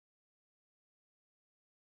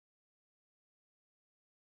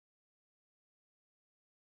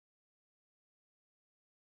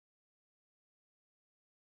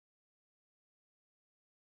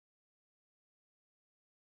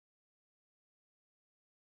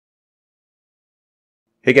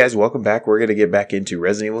Hey guys, welcome back. We're going to get back into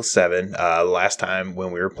Resident Evil 7. Last time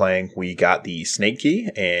when we were playing, we got the snake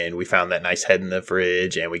key and we found that nice head in the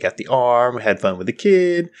fridge and we got the arm. We had fun with the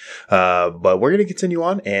kid. But we're going to continue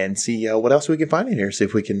on and see what else we can find in here. See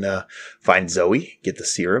if we can find Zoe, get the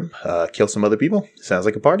serum, kill some other people. Sounds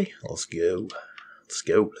like a party. Let's go. Let's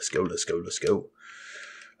go. Let's go. Let's go. Let's go.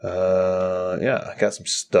 Yeah, I got some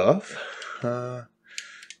stuff.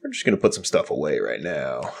 We're just going to put some stuff away right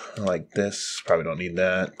now. Like this. Probably don't need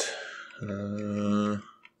that.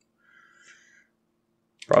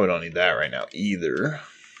 Probably don't need that right now either.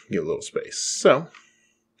 Give a little space. So,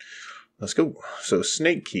 let's go. So,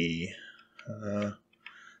 snake key.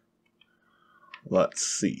 Let's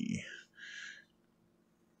see.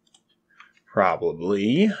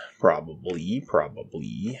 Probably. The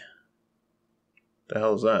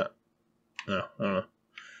hell is that? No, I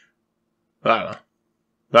don't know.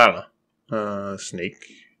 I don't know. Snake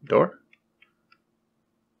door?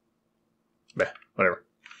 Whatever.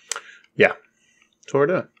 Yeah. That's what we're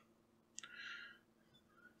doing.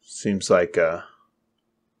 Seems like a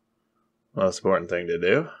most important thing to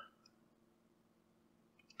do.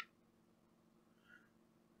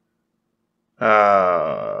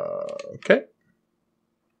 Okay.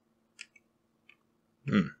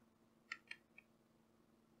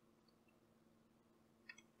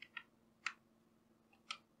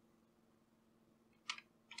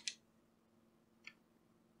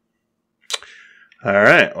 All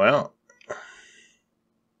right, well, the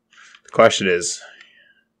question is,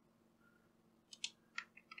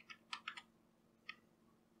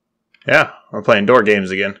 yeah, we're playing door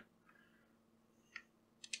games again.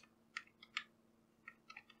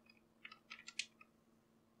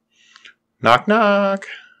 Knock, knock.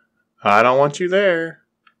 I don't want you there.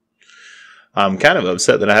 I'm kind of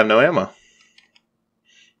upset that I have no ammo.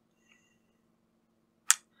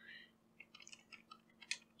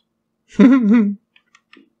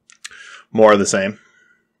 More of the same.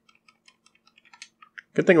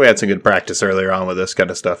 Good thing we had some good practice earlier on with this kind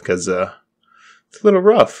of stuff, because it's a little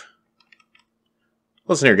rough.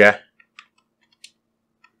 Listen here, guy.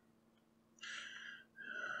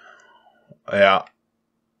 Yeah.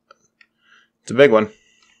 It's a big one.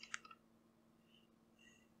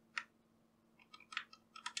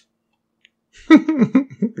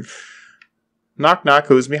 Knock, knock.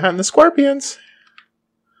 Who's behind the scorpions?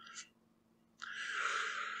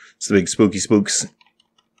 It's the big spooky spooks.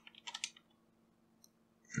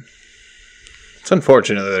 It's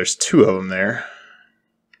unfortunate that there's two of them there.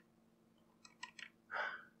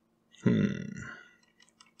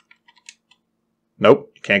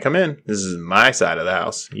 Nope, you can't come in. This is my side of the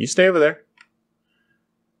house. You stay over there.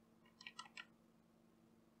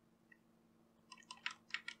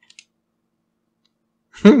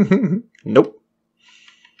 Nope.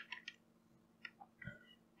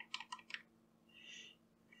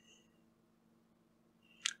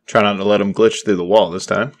 Try not to let him glitch through the wall this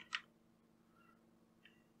time.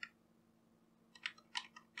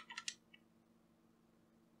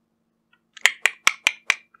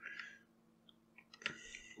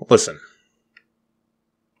 Listen.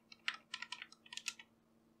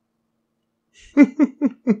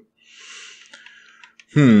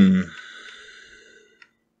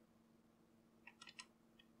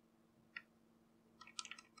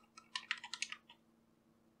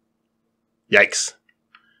 Yikes.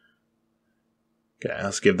 Okay,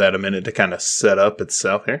 let's give that a minute to kind of set up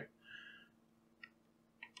itself here.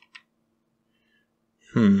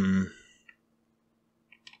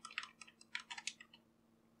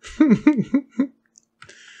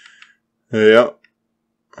 Yep.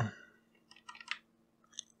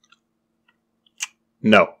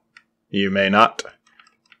 No, you may not.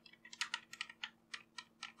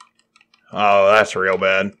 Oh, that's real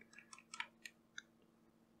bad.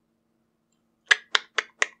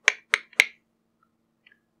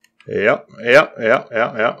 Yep.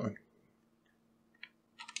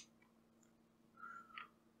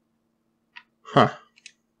 Huh.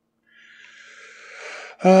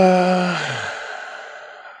 I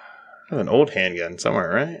have an old handgun somewhere,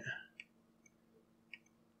 right?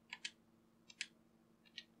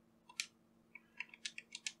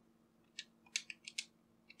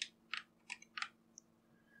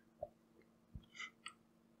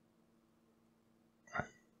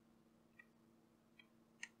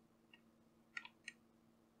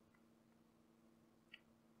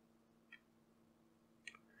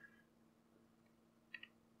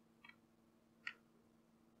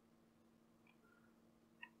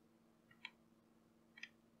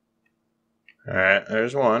 Alright,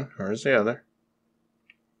 there's one. Where's the other?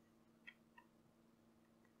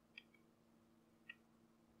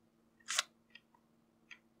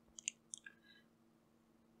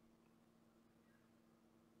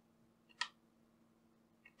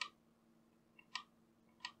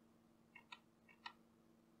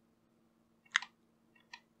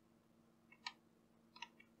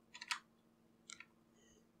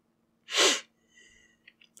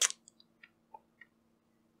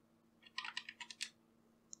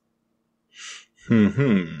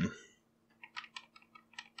 Hmm.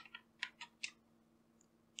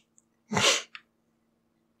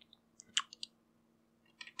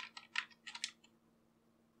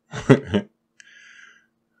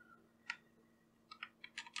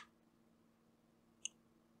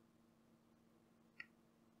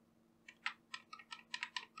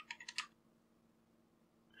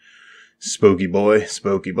 Spooky boy,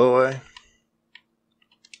 spooky boy. I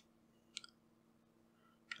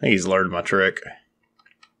think he's learned my trick.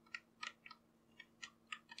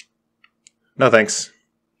 No thanks.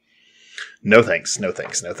 No thanks, no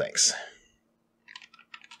thanks, no thanks.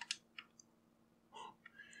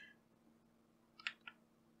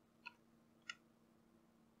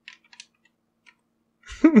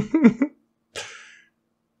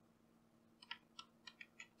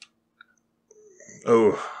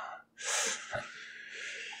 Oh.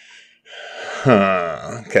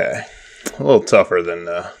 Okay. A little tougher than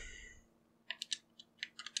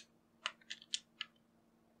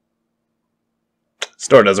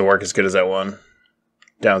store doesn't work as good as that one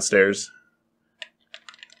downstairs.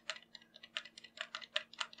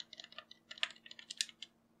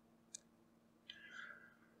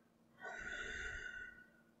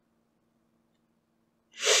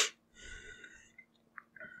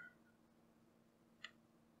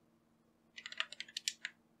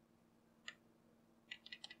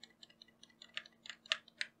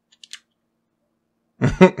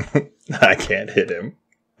 I can't hit him.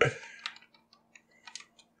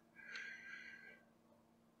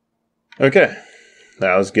 Okay.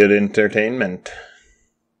 That was good entertainment.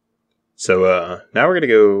 So now we're going to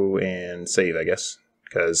go and save, I guess,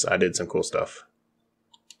 because I did some cool stuff.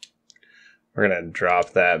 We're going to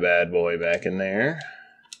drop that bad boy back in there.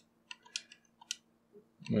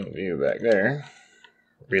 Move you back there.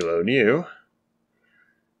 Reload you.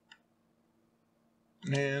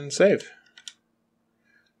 And save.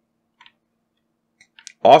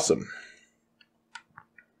 Awesome.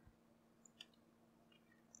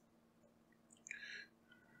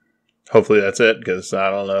 Hopefully that's it, because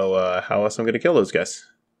I don't know how else I'm going to kill those guys.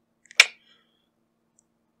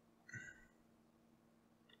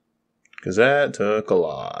 Because that took a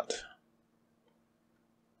lot.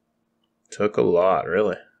 Took a lot,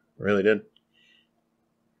 really. Really did.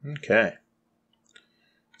 Okay.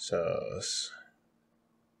 So,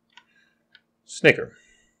 Snicker.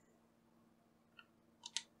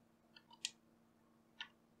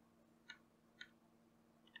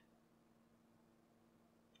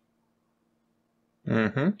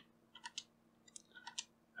 Mm-hmm.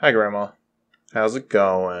 Hi, Grandma. How's it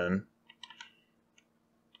going?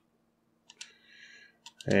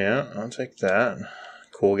 Yeah, I'll take that.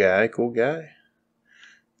 Cool guy, cool guy.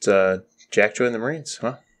 It's Jack joined the Marines,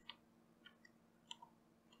 huh?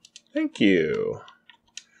 Thank you.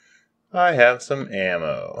 I have some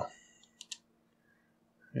ammo.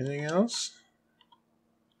 Anything else?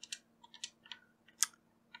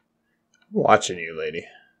 I'm watching you, lady.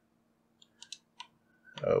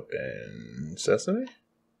 Open sesame.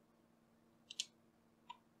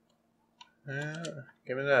 Yeah,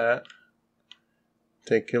 give me that.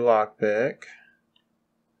 Take your lockpick.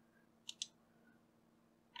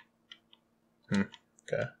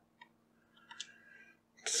 Okay.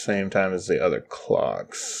 Same time as the other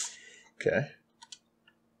clocks. Okay.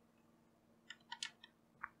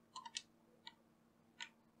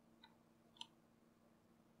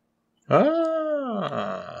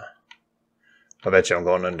 Ah. I bet you I'm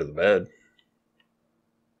going under the bed.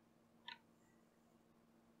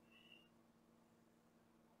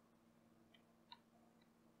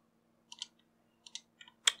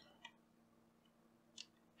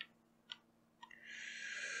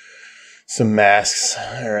 Some masks.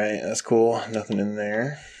 Alright, that's cool. Nothing in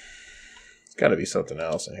there. There's got to be something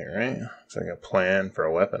else in here, right? Looks like a plan for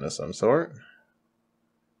a weapon of some sort.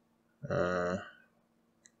 Okay.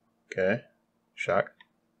 Shock.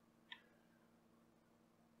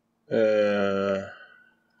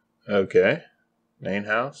 Okay. Main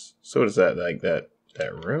house. So what is that? Like that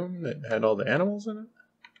room that had all the animals in it?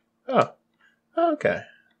 Oh. Okay.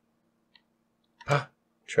 Ah,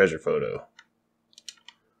 treasure photo.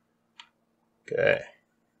 Okay.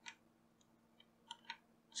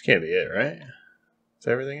 This can't be it, right? Is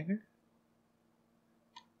everything in here?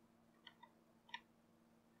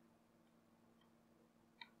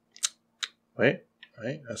 Wait.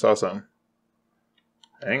 I saw something.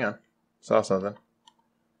 Hang on. Saw something.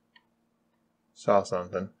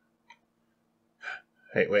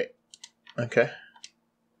 Hey, wait. Okay.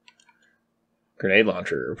 Grenade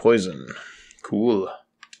launcher. Poison. Cool.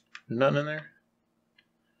 There's nothing in there?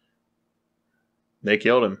 They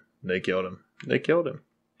killed him.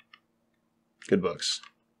 Good books.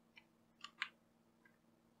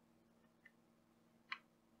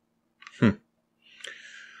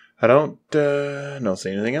 I don't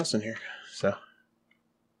see anything else in here, so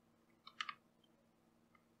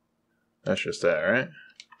that's just that, right?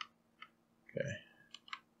 Okay.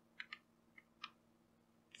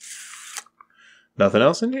 Nothing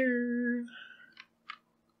else in here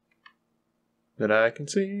that I can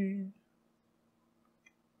see.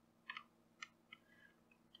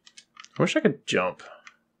 I wish I could jump.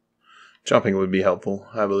 Jumping would be helpful,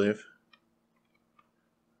 I believe.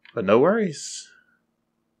 But no worries.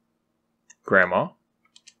 Grandma.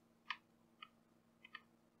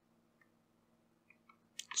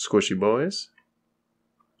 Squishy boys.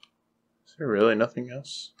 Is there really nothing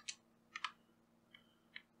else?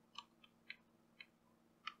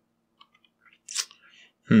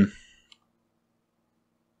 Mm-hmm.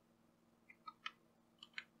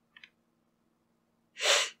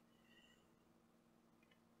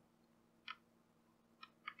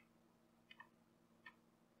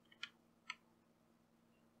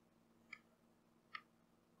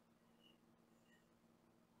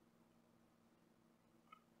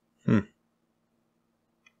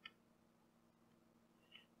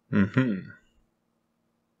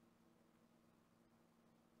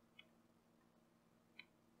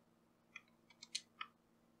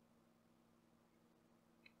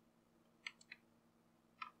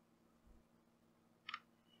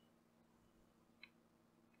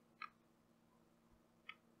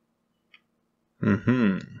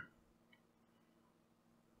 Mm-hmm.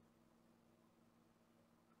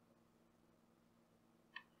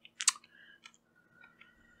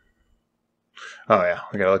 Oh yeah,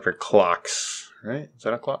 we gotta look for clocks, right? Is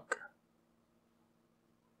that a clock?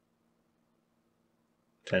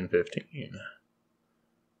 10:15.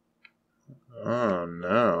 Oh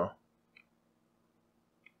no.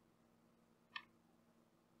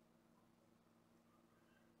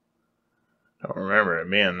 Don't remember it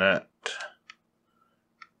being that.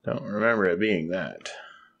 Don't remember it being that.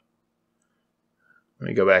 Let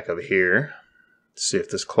me go back over here. See if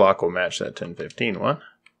this clock will match that 10:15 one.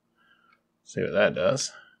 See what that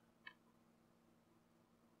does.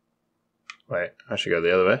 Wait, I should go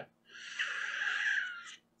the other way.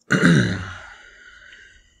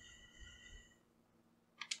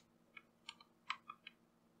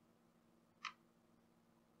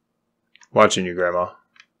 Watching you, Grandma.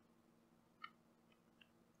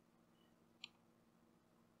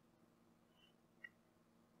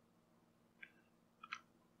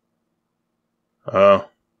 Oh.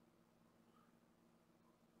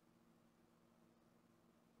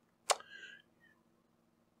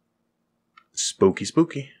 Spooky,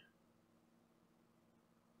 spooky.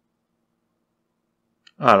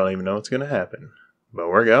 I don't even know what's going to happen, but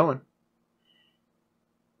we're going.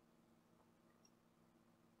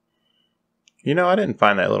 You know, I didn't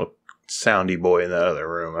find that little soundy boy in that other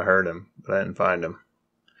room. I heard him, but I didn't find him.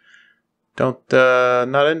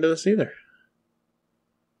 Not into this either.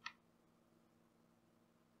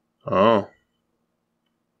 Oh.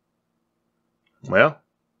 Well,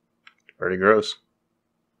 it's pretty gross.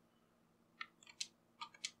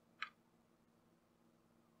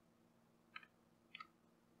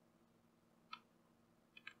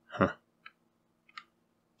 Huh.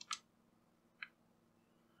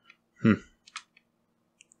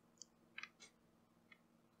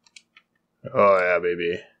 Oh, yeah,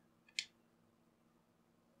 baby.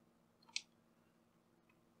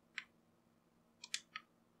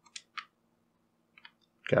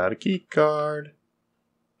 Got a key card.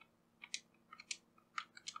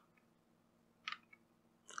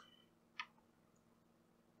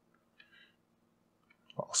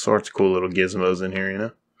 All sorts of cool little gizmos in here, you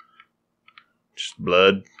know? Just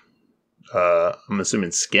blood. I'm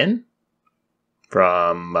assuming skin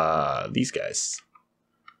from these guys.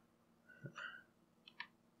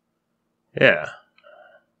 Yeah.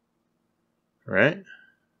 Right?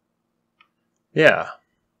 Yeah.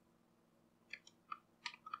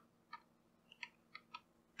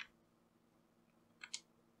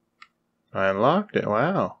 I unlocked it.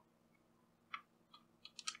 Wow.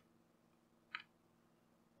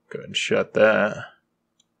 Go ahead and shut that.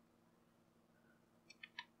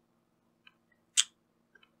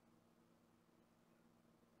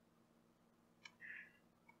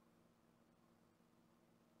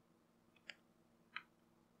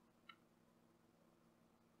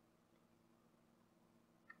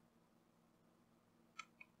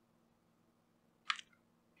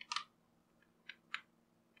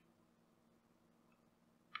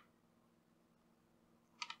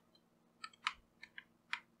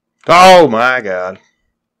 Oh my god.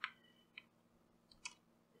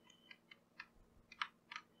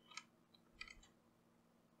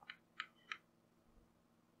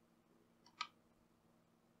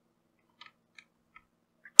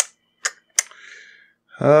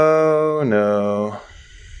 Oh no.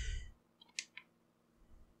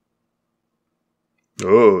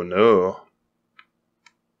 Oh no.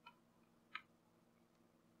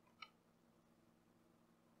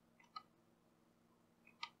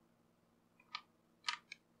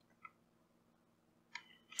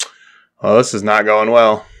 Well, this is not going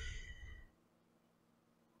well.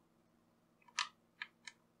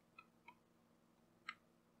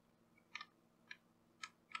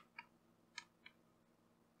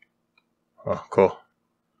 Oh, cool.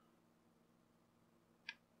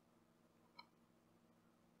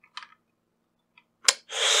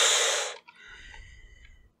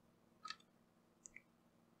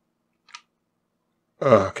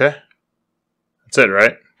 Okay. That's it,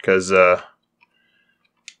 right? Because we're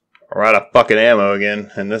out of fucking ammo again,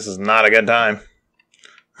 and this is not a good time.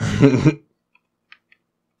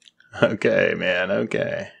 Okay, man,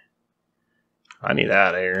 okay. I need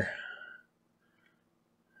out of here.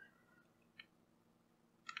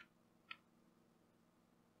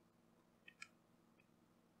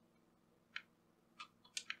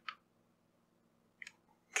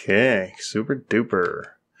 Okay, super duper.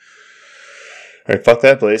 Alright, fuck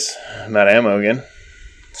that place. I'm out of ammo again.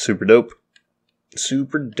 Super dope.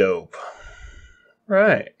 Super dope.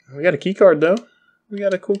 Right. We got a key card though. We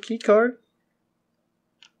got a cool key card.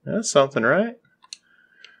 That's something, right?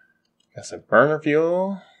 Got some burner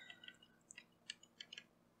fuel.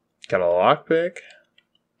 Got a lockpick.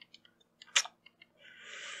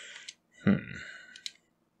 I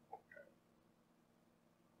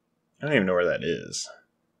don't even know where that is.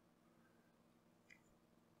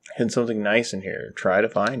 Hid something nice in here. Try to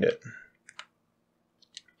find it.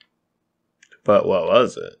 But what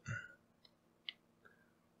was it?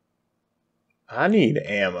 I need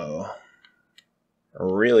ammo.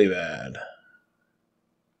 Really bad.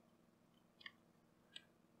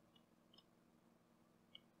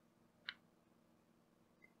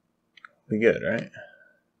 We good, right?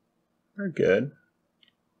 We're good.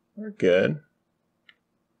 We're good.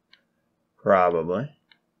 Probably.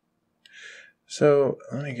 So,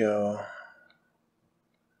 let me go.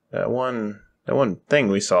 That one thing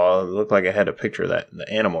we saw looked like it had a picture of that in the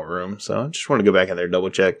animal room, so I just want to go back in there, double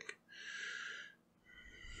check.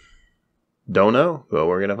 Don't know, but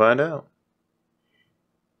we're gonna find out.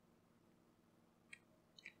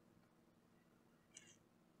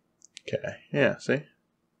 Okay, yeah, see?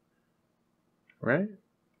 Right?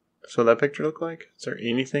 So that picture look like? Is there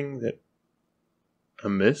anything that I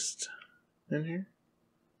missed in here?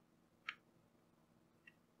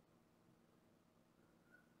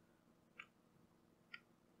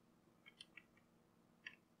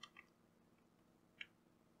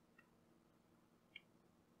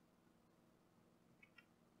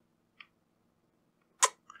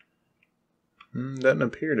 Doesn't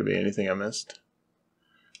appear to be anything I missed.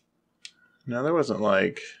 No, there wasn't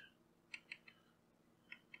like...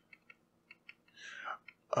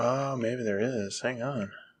 Oh, maybe there is. Hang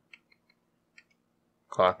on.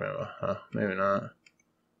 Clock memo. Huh, maybe not.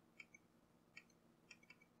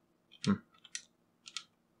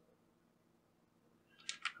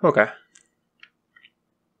 Okay.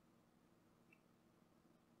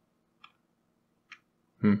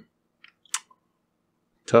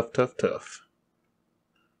 Tough, tough, tough.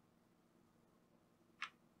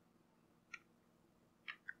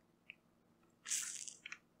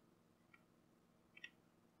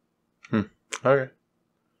 Okay.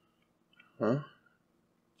 Huh?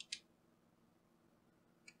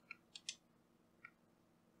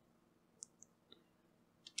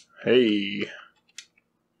 Hey.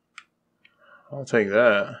 I'll take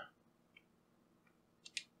that.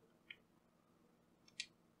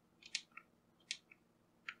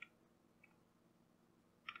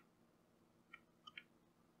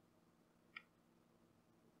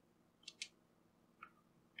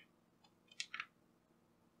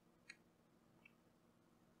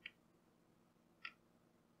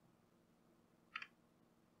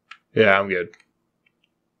 Yeah, I'm good.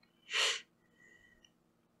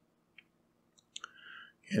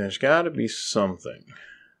 And there's got to be something.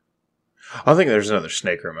 I think there's another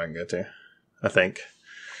snake room I can go to. I think.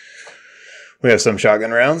 We have some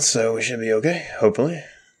shotgun rounds, so we should be okay, hopefully.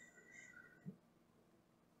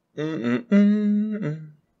 Now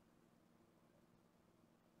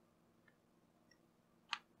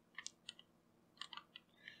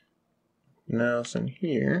it's in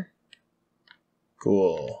here.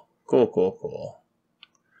 Cool. Cool.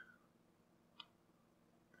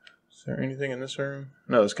 Is there anything in this room?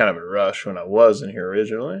 No, it was kind of a rush when I was in here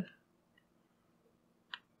originally.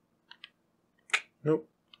 Nope.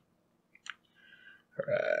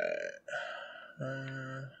 Alright.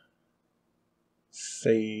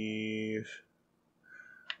 Save.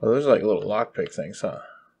 Oh, those are like little lockpick things, huh?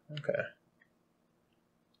 Okay.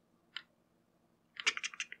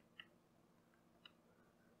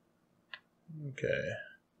 Okay.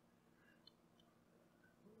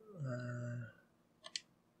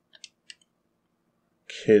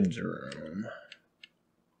 Kids room.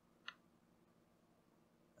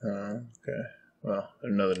 Okay. Well,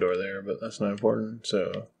 there's another door there, but that's not important.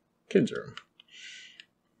 So, kids room.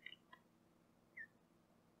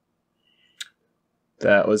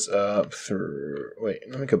 That was up through... Wait,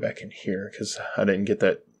 let me go back in here, because I didn't get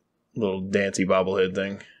that little dancy bobblehead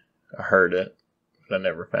thing. I heard it, but I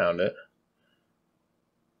never found it.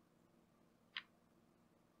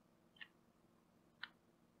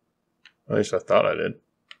 At least I thought I did.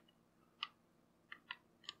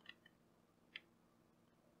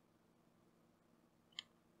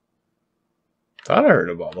 Thought I heard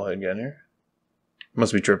a bobblehead gun here.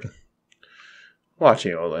 Must be tripping.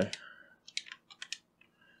 Watching all day.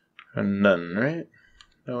 And none, right?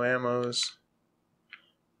 No ammos.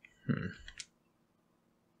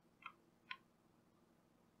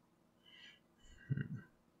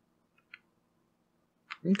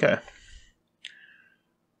 Okay.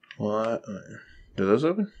 What? Do those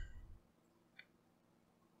open?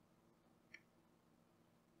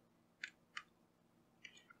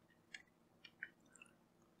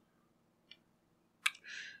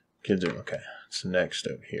 Kids room. Okay. It's next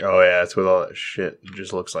over here. Oh, yeah. It's with all that shit. It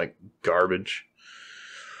just looks like garbage.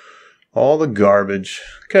 All the garbage.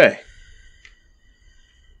 Okay.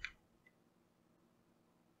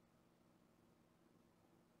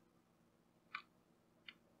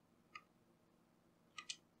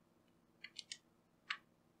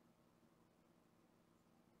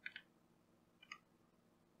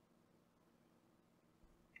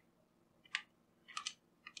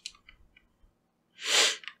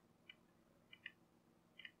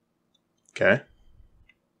 Okay.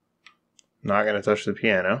 Not going to touch the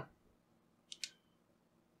piano.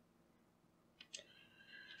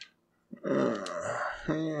 What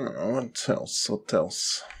else? What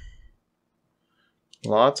else?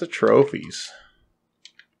 Lots of trophies.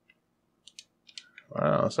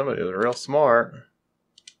 Wow, somebody was real smart.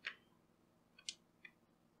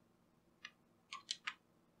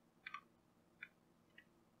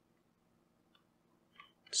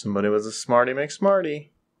 Somebody was a smarty McSmarty.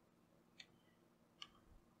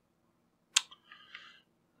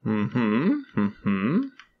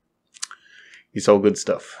 He sold good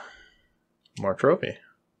stuff. More trophy.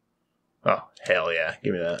 Oh, hell yeah.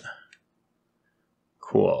 Give me that.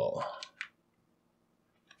 Cool.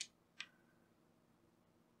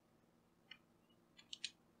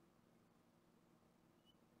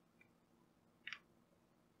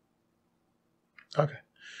 Okay.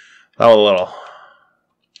 That was a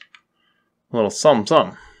little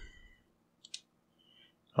something.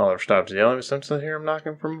 Oliver stops yelling, but Simpson hear him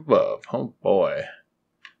knocking from above. Oh boy.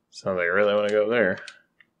 Sounds like I really want to go there.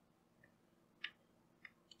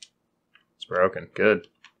 It's broken. Good.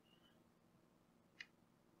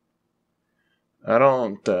 I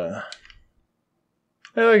don't, Hey,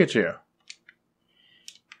 look at you.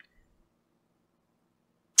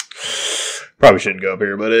 Probably shouldn't go up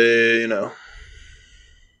here, but, you know.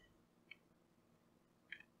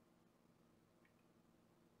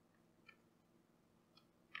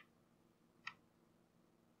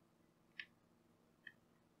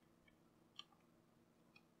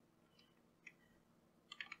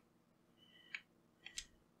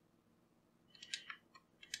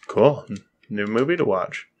 Cool. New movie to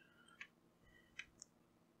watch.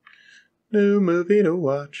 New movie to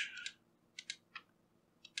watch.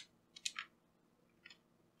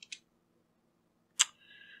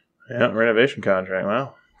 Yeah, renovation contract.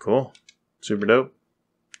 Wow. Cool. Super dope.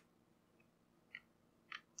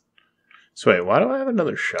 So wait, why do I have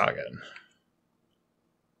another shotgun?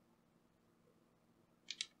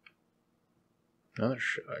 Another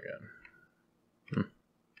shotgun.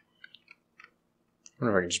 I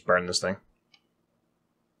wonder if I can just burn this thing.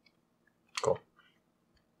 Cool.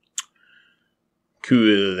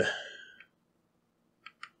 Cool.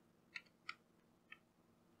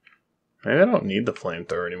 Maybe I don't need the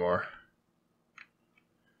flamethrower anymore.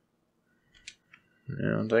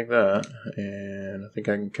 Yeah, I'll take that. And I think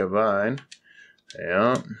I can combine.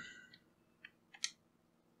 Yeah.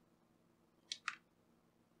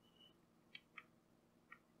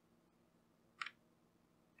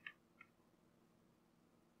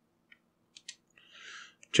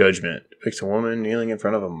 Judgment. Depicts a woman kneeling in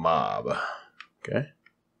front of a mob. Okay.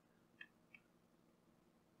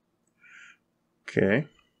 Okay.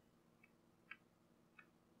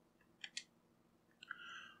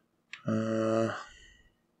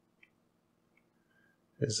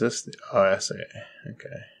 Is this the... Oh, I see. Okay.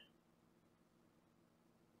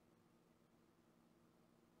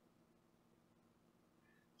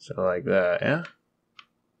 So like that, yeah?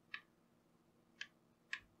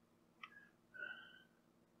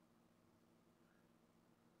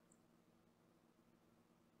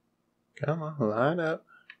 Come on, line up.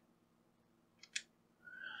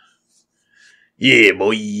 Yeah,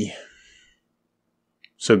 boy.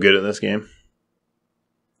 So good at this game.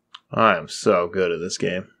 I am so good at this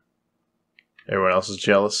game. Everyone else is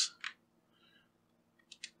jealous.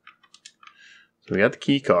 So we got the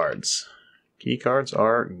key cards. Key cards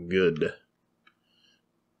are good.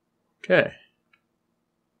 Okay.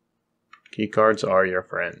 Key cards are your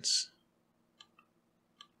friends.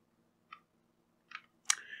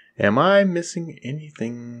 Am I missing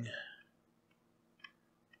anything?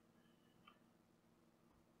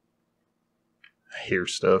 I hear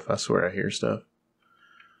stuff. I swear I hear stuff.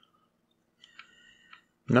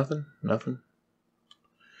 Nothing? Nothing?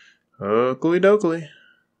 Oakley dokley.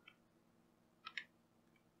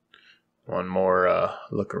 One more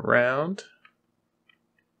look around.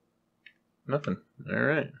 Nothing.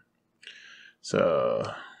 Alright.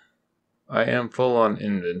 So, I am full on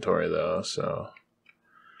inventory though, so...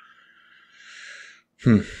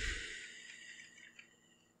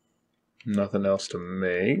 Nothing else to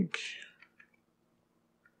make.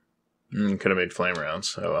 Could have made flame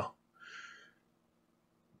rounds. Oh well.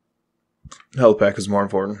 Health pack is more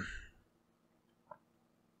important.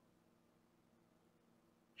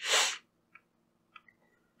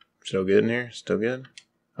 Still good in here? Still good?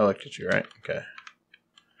 I looked at you, right? Okay.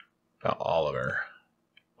 Got Oliver.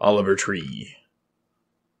 Oliver Tree.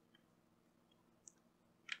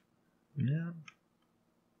 Yeah.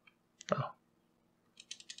 Oh.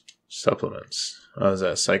 Supplements. Oh, is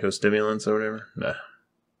that psychostimulants or whatever? Nah.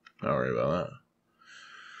 Not worried about that.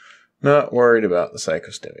 Not worried about the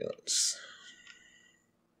psychostimulants.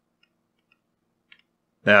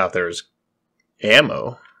 Now, if there's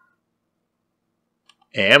ammo,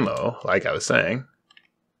 like I was saying,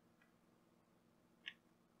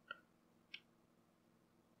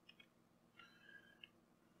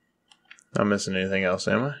 not missing anything else,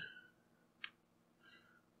 am I?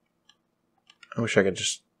 I wish I could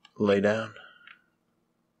just lay down.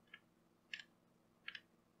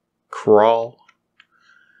 Crawl.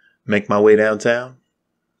 Make my way downtown.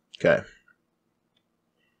 Okay.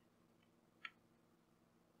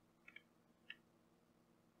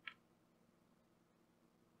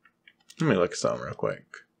 Let me look at something real quick.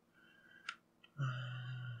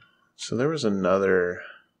 So there was another...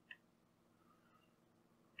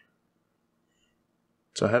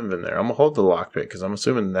 So I haven't been there. I'm gonna hold the lockpick because I'm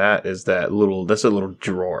assuming that is that's a little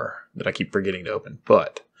drawer that I keep forgetting to open.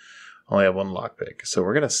 But I only have one lockpick. So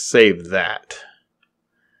we're gonna save that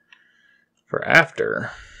for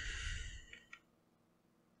after.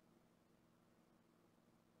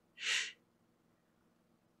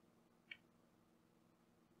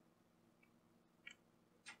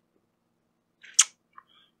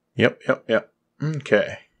 Yep.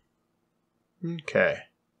 Okay.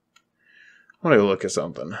 I want to go look at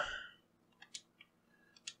something.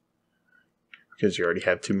 Because you already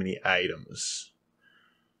have too many items.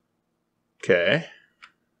 Okay.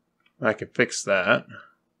 I can fix that.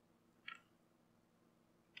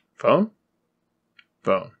 Phone?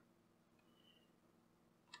 Phone.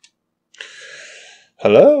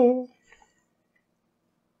 Hello?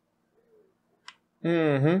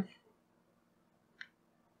 Mm-hmm.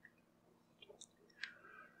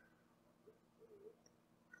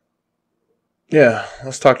 Yeah,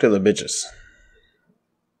 let's talk to the bitches.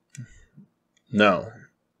 No.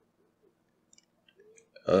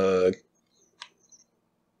 Is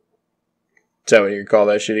that what you call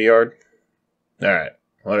that shitty yard? Alright,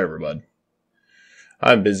 whatever, bud.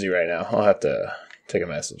 I'm busy right now. I'll have to take a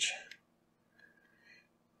message.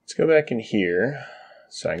 Let's go back in here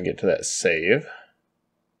so I can get to that save.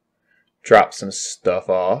 Drop some stuff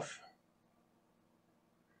off.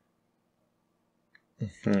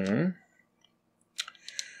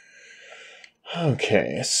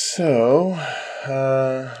 Okay, so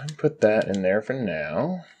put that in there for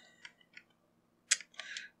now.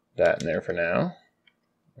 That in there for now.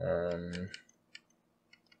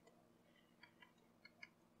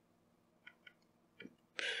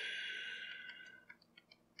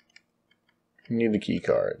 Need the key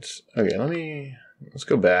cards. Okay, let's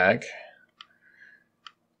go back.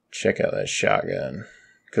 Check out that shotgun.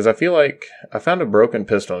 Because I feel like I found a broken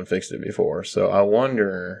pistol and fixed it before. So I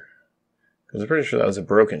wonder... Because I'm pretty sure that was a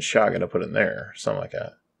broken shotgun I put in there. Something like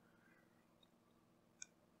that.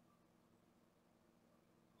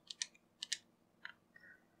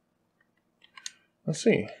 Let's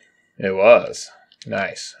see. It was.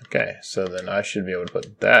 Nice. Okay, so then I should be able to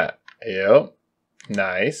put that. Yep.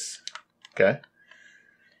 Nice. Okay.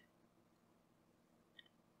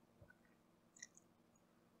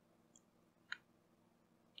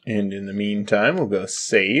 And in the meantime, we'll go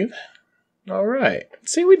save. All right.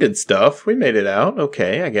 See, we did stuff. We made it out.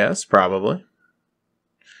 Okay, I guess. Probably.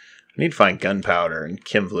 I need to find gunpowder and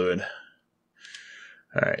chem fluid.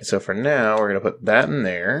 All right, so for now, we're going to put that in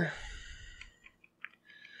there.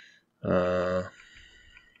 Is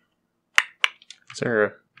there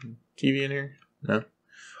a TV in here? No?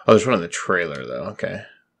 Oh, there's one in the trailer, though. Okay.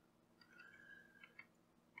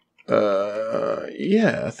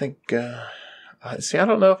 Yeah, I think... see, I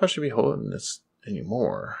don't know if I should be holding this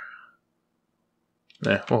anymore.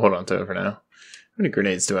 Nah, we'll hold on to it for now. How many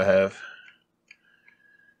grenades do I have?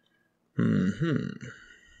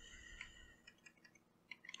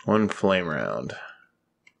 One flame round.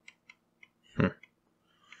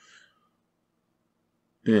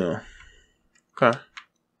 Yeah. Okay.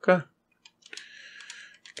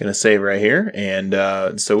 Gonna save right here,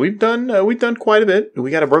 and so we've done quite a bit.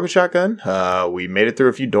 We got a broken shotgun. We made it through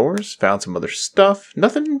a few doors, found some other stuff.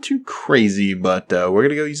 Nothing too crazy, but we're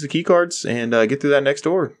gonna go use the key cards and get through that next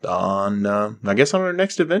door on I guess on our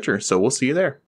next adventure. So we'll see you there.